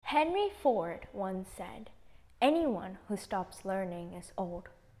Henry Ford once said, "Anyone who stops learning is old,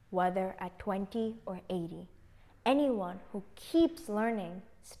 whether at 20 or 80. Anyone who keeps learning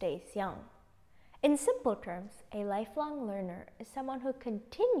stays young." In simple terms, a lifelong learner is someone who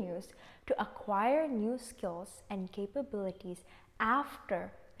continues to acquire new skills and capabilities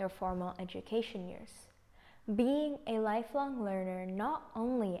after their formal education years. Being a lifelong learner not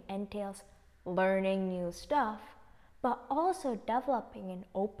only entails learning new stuff, but also developing an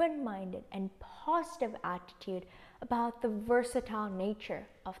open-minded and positive attitude about the versatile nature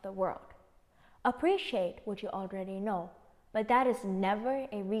of the world. Appreciate what you already know, but that is never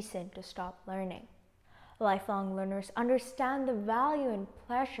a reason to stop learning. Lifelong learners understand the value and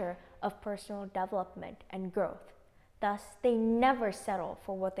pleasure of personal development and growth. Thus, they never settle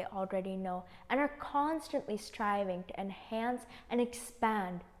for what they already know and are constantly striving to enhance and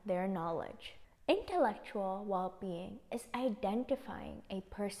expand their knowledge. Intellectual well-being is identifying a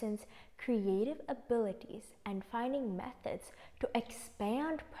person's creative abilities and finding methods to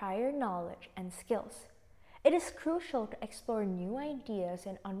expand prior knowledge and skills. It is crucial to explore new ideas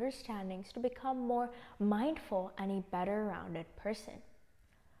and understandings to become more mindful and a better rounded person.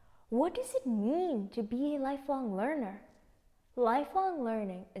 What does it mean to be a lifelong learner? Lifelong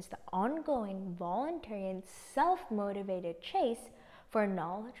learning is the ongoing, voluntary, and self-motivated chase for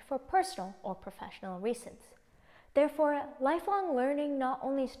knowledge for personal or professional reasons. Therefore, lifelong learning not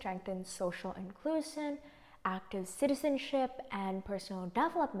only strengthens social inclusion, active citizenship, and personal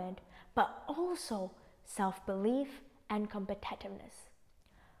development, but also self-belief and competitiveness.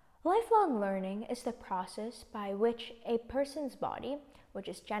 Lifelong learning is the process by which a person's body, which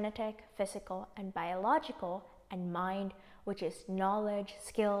is genetic, physical, and biological, and mind, which is knowledge,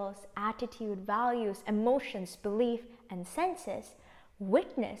 skills, attitude, values, emotions, belief, and senses,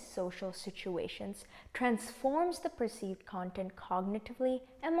 witness social situations, transforms the perceived content cognitively,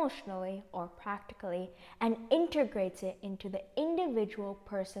 emotionally, or practically, and integrates it into the individual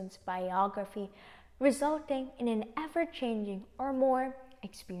person's biography, resulting in an ever-changing or more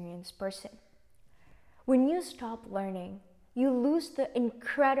experienced person. When you stop learning, you lose the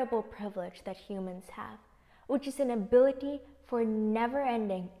incredible privilege that humans have, which is an ability for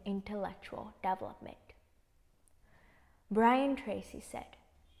never-ending intellectual development. Brian Tracy said,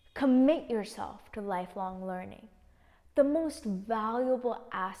 "Commit yourself to lifelong learning. The most valuable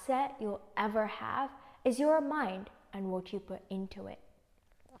asset you'll ever have is your mind and what you put into it."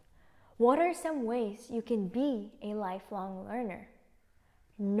 What are some ways you can be a lifelong learner?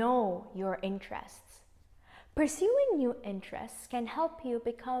 Know your interests. Pursuing new interests can help you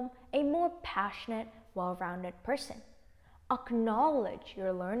become a more passionate, well-rounded person. Acknowledge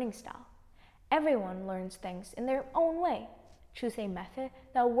your learning style. Everyone learns things in their own way. Choose a method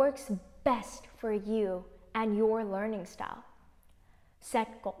that works best for you and your learning style.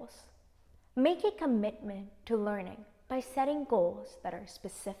 Set goals. Make a commitment to learning by setting goals that are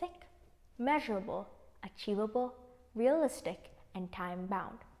specific, measurable, achievable, realistic, and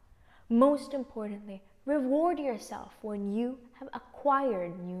time-bound. Most importantly, reward yourself when you have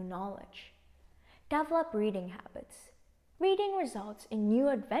acquired new knowledge. Develop reading habits. Reading results in new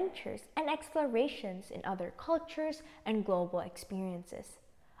adventures and explorations in other cultures and global experiences.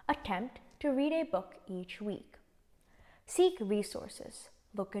 Attempt to read a book each week. Seek resources.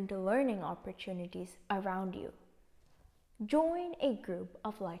 Look into learning opportunities around you. Join a group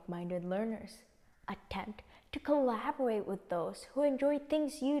of like-minded learners. Attempt to collaborate with those who enjoy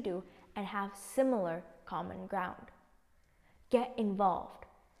things you do and have similar common ground. Get involved.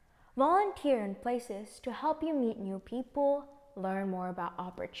 Volunteer in places to help you meet new people, learn more about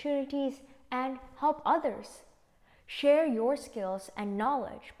opportunities, and help others. Share your skills and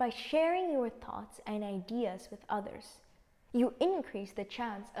knowledge by sharing your thoughts and ideas with others. You increase the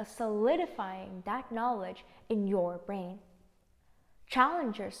chance of solidifying that knowledge in your brain.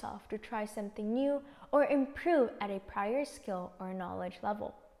 Challenge yourself to try something new or improve at a prior skill or knowledge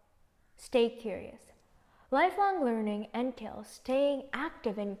level. Stay curious. Lifelong learning entails staying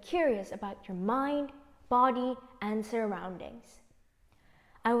active and curious about your mind, body, and surroundings.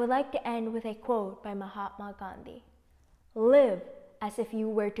 I would like to end with a quote by Mahatma Gandhi. "Live as if you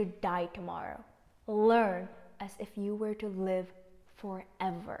were to die tomorrow. Learn as if you were to live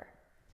forever."